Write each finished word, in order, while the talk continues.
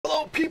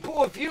Hello,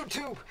 people of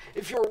YouTube!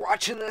 If you're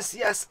watching this,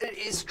 yes, it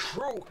is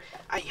true.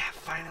 I have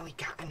finally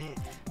gotten it.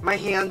 My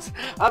hands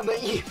on the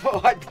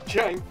emote. I've been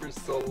trying for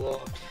so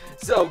long.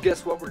 So,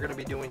 guess what we're going to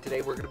be doing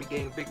today? We're going to be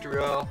getting Victory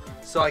Royale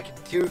so I can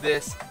do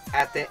this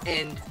at the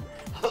end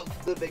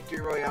of the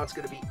Victory Royale. It's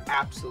going to be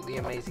absolutely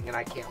amazing, and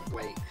I can't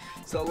wait.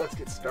 So, let's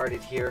get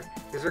started here,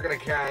 because we're going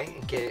to try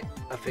and get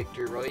a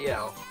Victory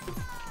Royale.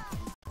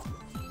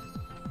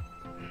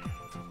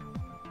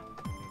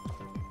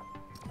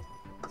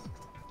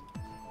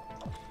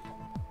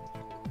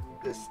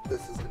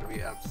 This is going to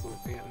be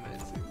absolutely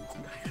amazing.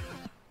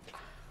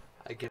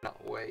 I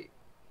cannot wait.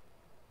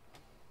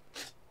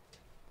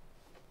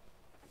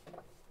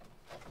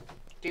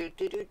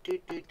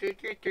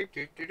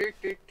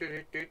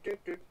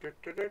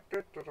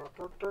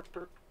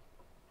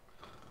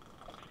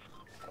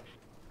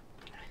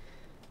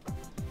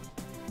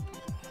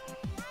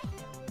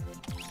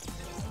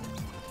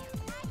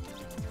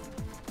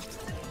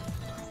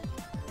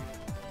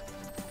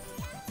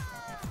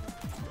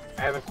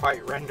 I haven't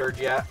quite rendered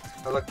yet.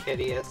 I look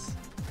hideous.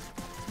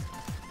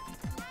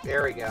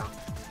 There we go.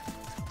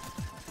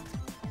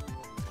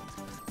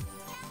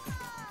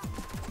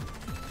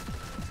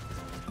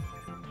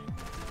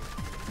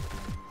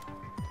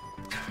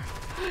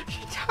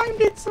 She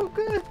timed it so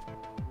good.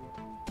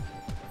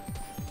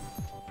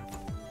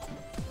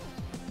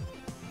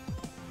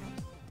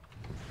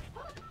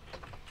 We're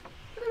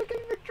gonna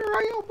get Victory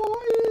Royale,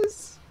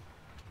 boys.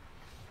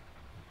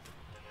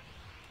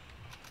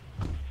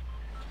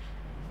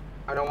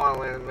 I don't want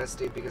to land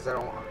Misty because I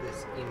don't want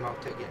this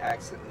emote to get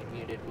accidentally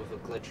muted with a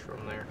glitch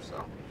from there.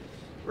 So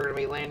we're gonna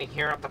be landing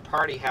here at the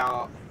party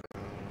house.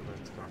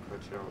 That's gonna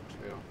glitch out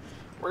too.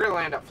 We're gonna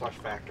land at Flush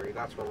Factory.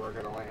 That's where we're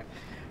gonna land.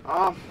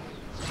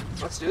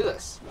 Let's do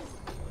this.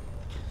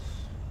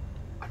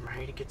 I'm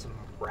ready to get some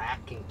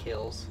racking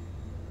kills.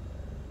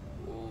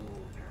 Ooh,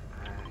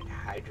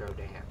 Hydro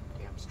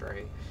damn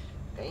straight.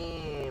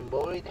 Damn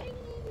boy,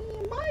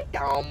 damn my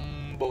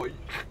damn boy.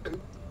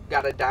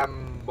 Got a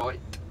damn boy.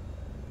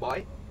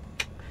 Boy,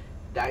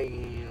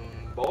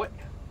 damn boy.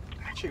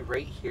 Actually,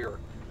 right here,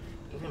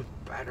 even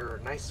better.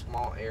 Nice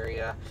small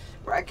area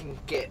where I can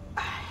get a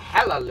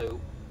hella loot.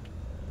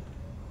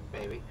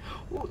 Maybe.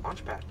 Ooh,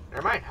 launch pad.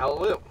 Never mind. Hella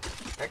loot.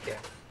 Heck yeah.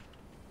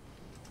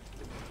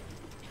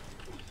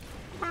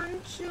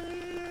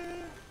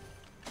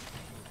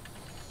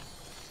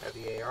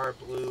 Heavy AR,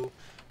 blue.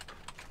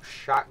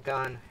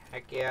 Shotgun.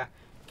 Heck yeah.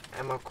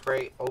 Ammo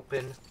crate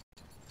open.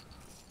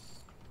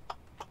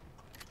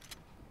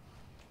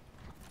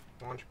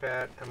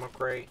 Launchpad, ammo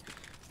crate.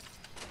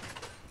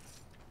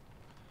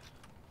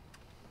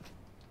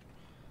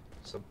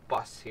 There's a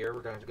bus here.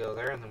 We're going to go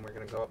there, and then we're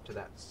going to go up to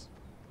that.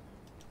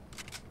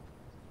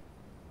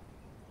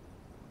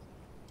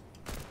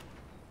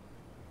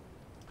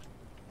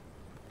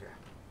 Okay.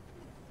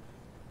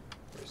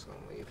 We're just going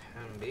to leave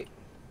him be.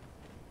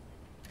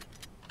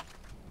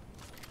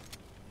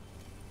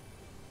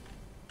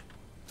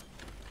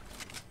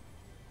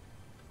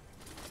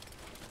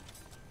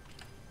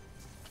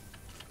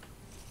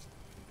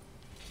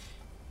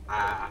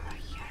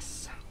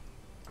 Yes.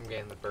 I'm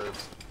getting the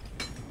birds.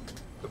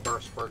 The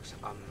burst works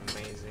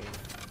amazing.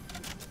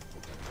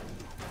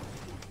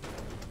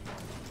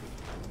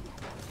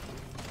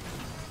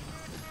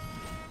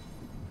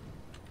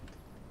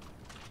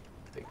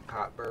 Big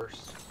pot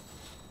burst.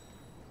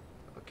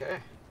 Okay.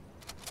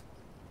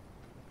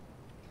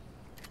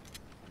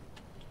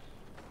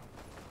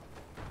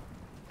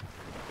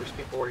 There's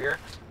people over here.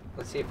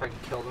 Let's see if I can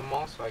kill them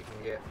all so I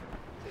can get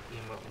the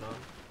emote on.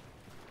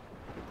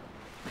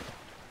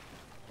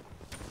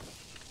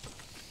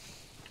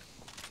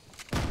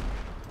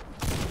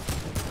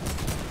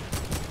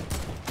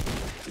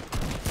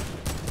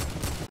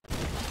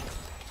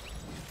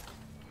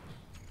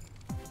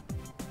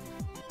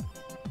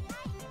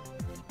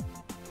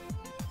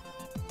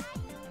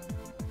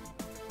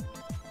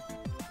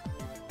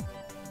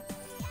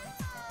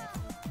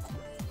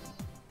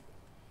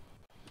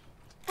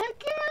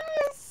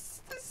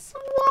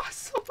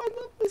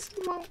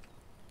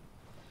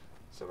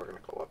 So we're gonna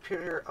go up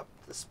here, up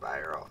the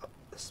spiral, up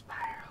the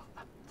spiral,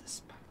 up the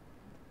spiral.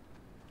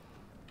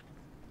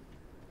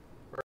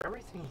 Where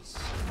everything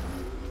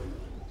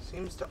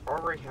seems to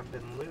already have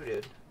been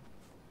looted.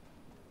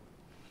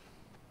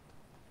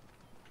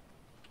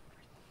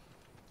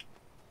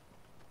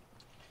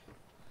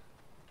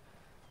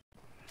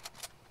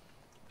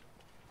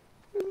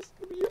 This is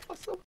gonna be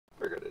awesome.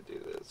 We're gonna do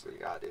this. We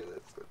gotta do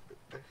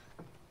this.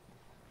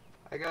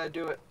 I gotta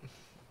do it.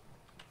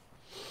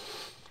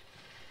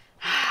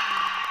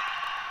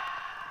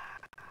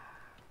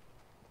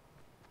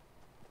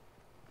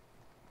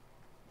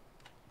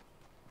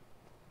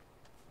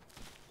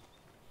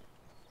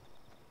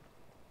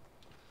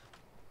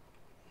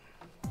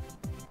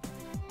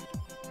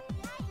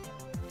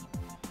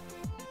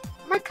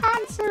 My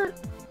concert!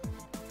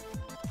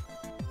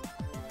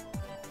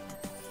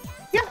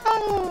 Yo!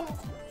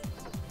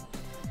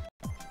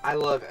 I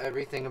love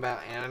everything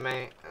about anime,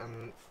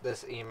 and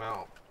this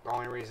email The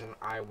only reason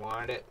I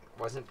wanted it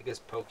wasn't because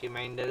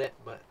Pokemon did it,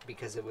 but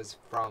because it was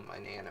from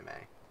an anime.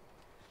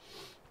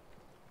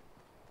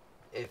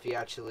 If you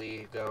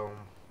actually go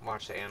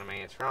watch the anime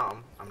it's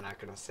from, I'm not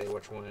going to say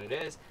which one it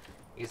is,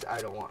 because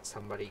I don't want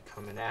somebody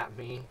coming at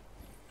me,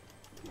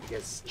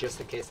 because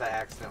just in case I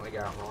accidentally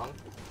got it wrong.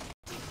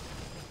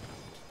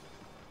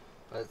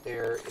 But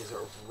there is a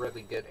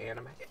really good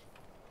anime.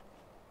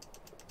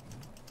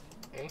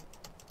 Okay.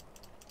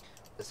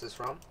 This is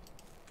from.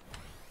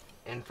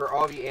 And for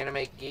all of you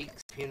anime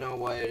geeks, if you know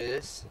what it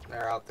is,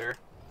 they're out there,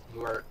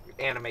 who are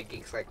anime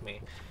geeks like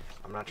me.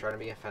 I'm not trying to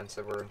be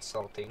offensive or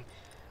insulting.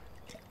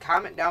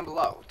 Comment down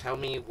below. Tell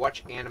me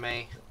which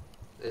anime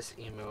this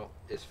emote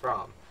is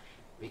from.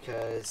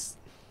 Because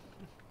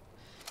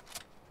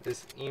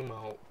this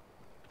emote,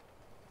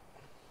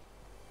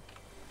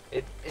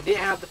 it didn't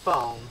have the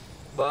phone,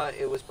 but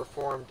it was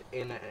performed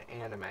in an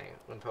anime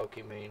when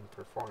Pokemon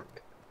performed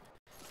it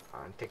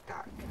on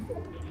TikTok.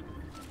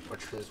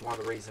 Which was one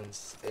of the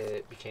reasons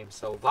it became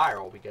so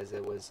viral, because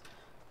it was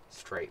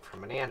straight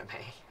from an anime.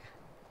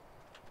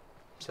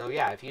 So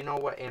yeah, if you know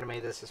what anime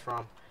this is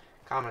from,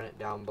 comment it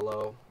down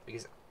below,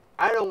 because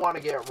I don't want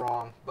to get it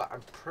wrong, but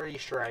I'm pretty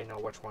sure I know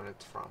which one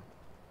it's from.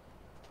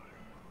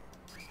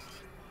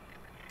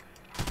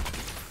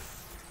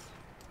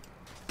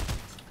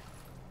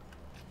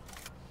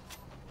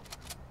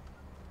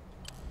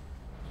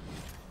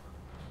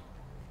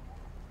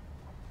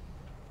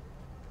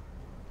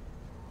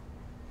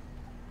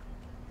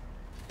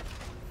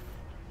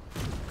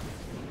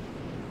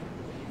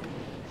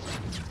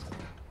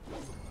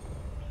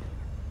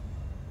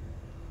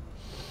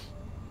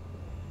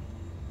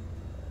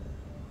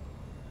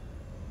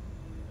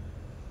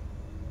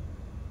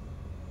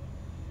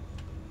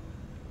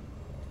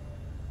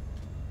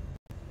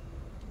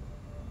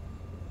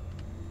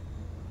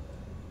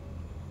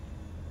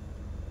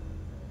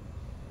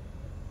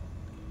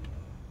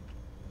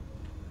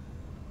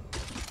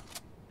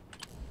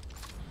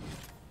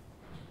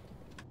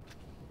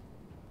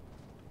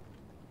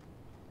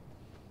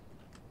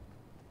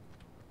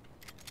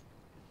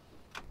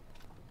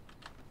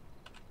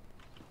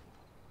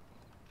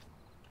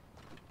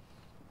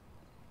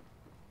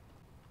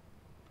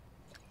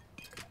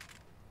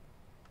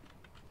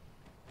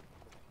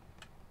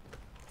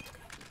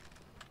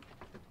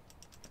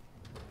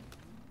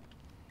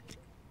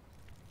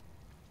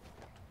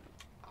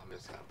 I'm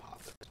just gonna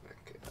pop this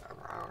medkit.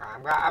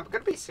 I'm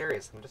gonna be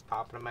serious. I'm just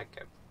popping a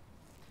medkit.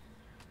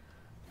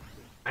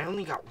 I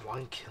only got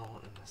 1 kill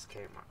in this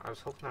game. I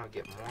was hoping I would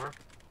get more.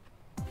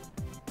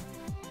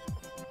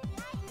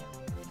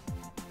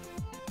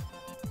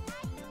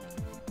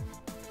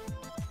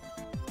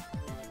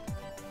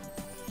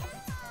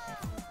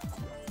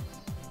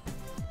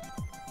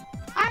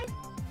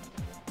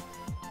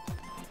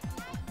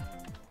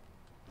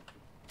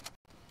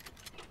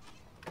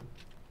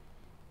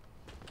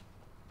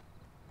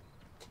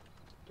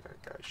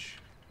 Gosh.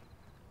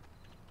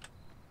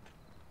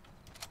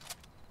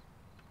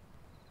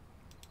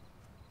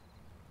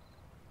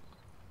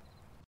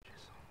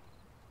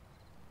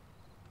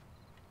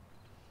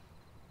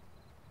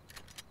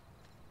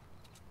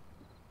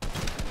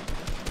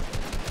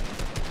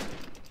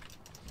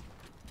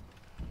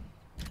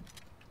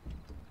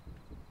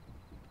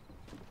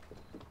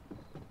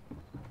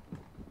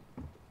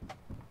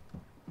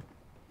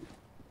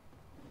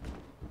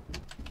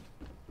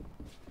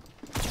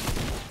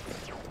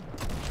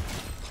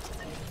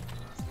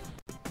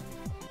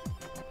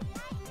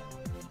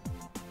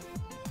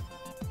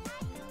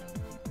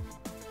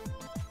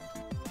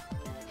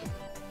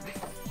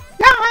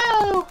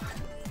 No!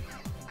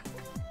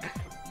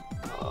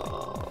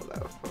 Oh,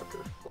 that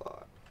fucker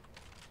fought.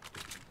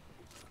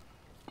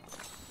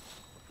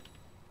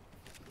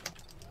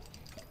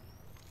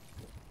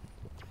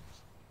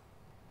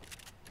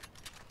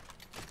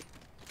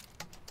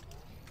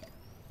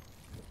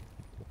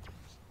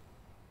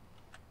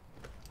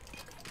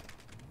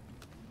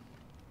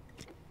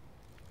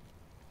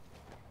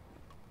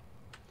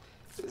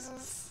 This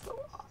is so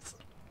awesome.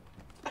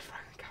 I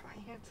finally got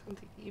my hands on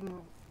the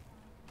emote.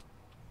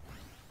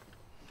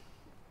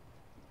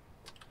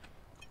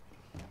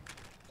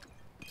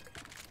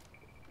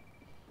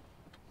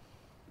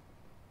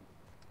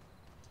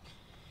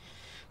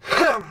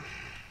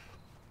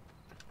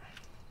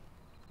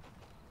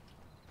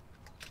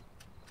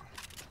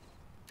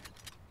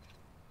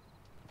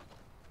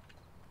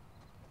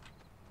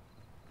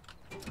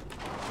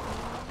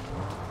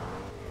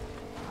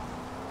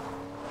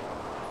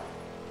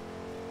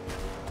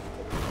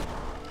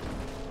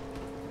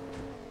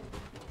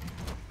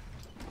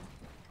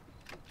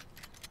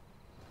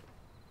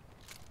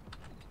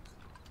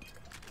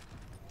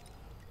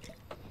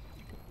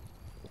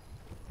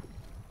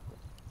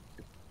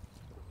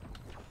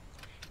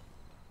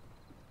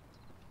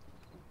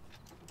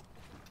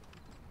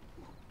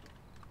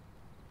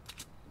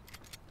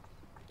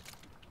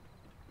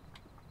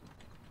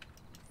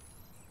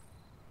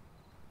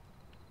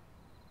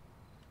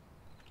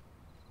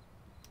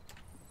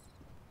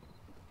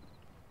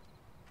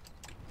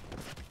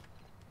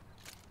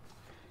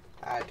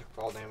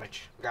 fall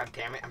damage. God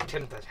damn it, I'm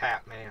Tim the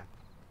Tap, man.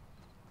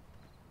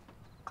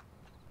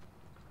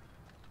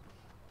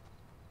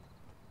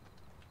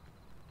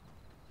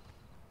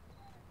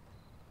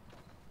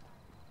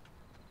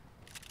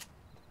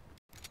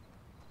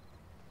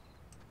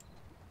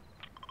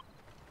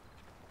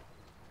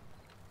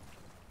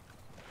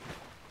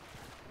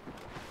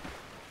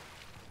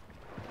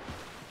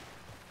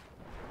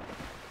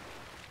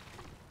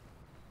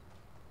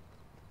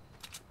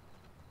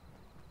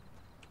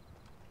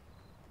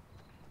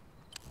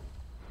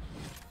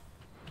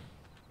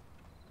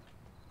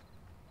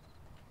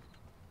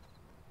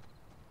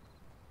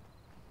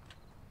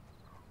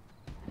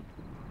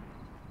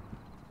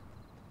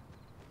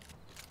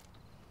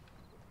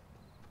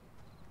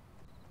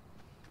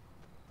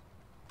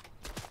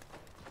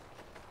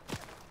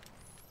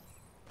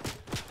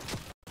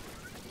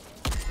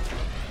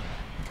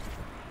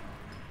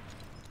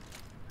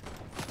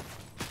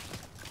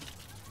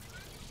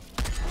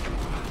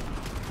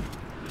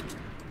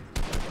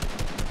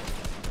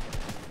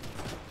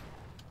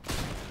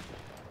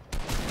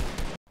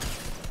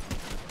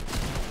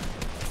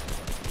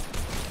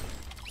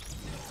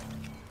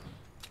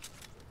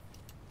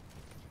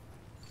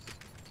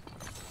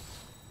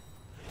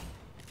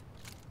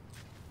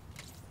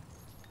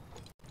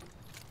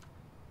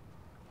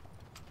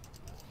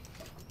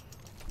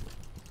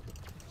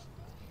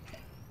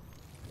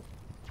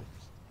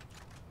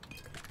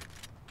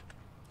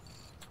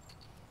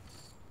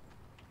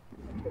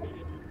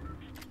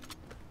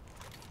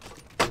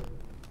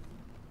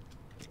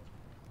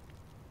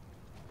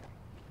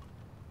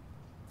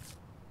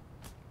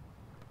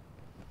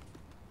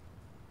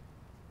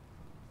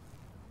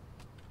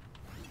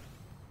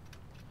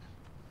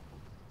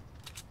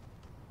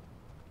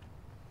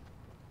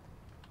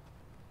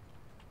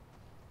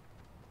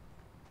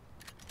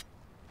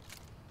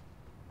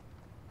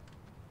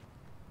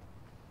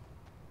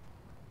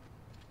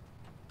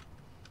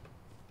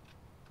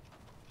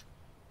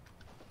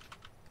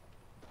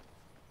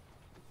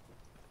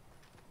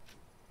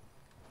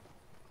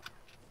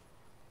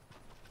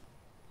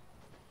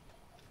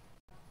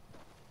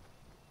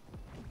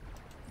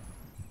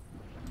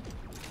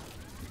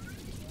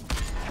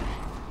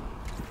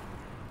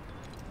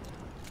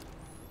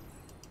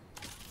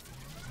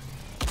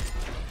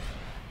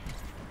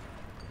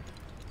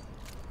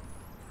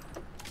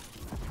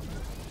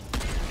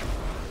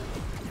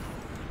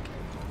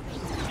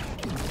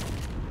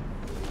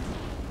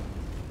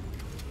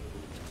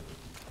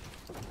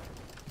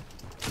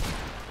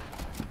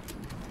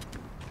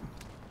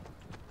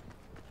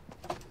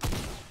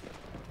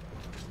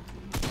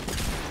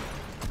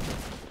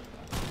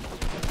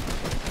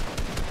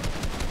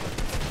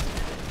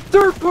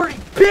 Third party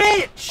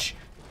bitch!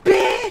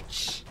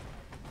 Bitch!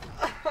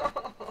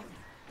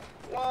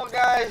 Well,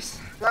 guys,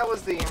 that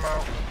was the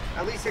emote.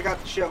 At least I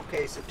got to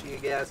showcase it to you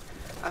guys.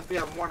 I hope you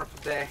have a wonderful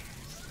day.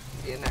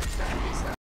 See you next time. Peace.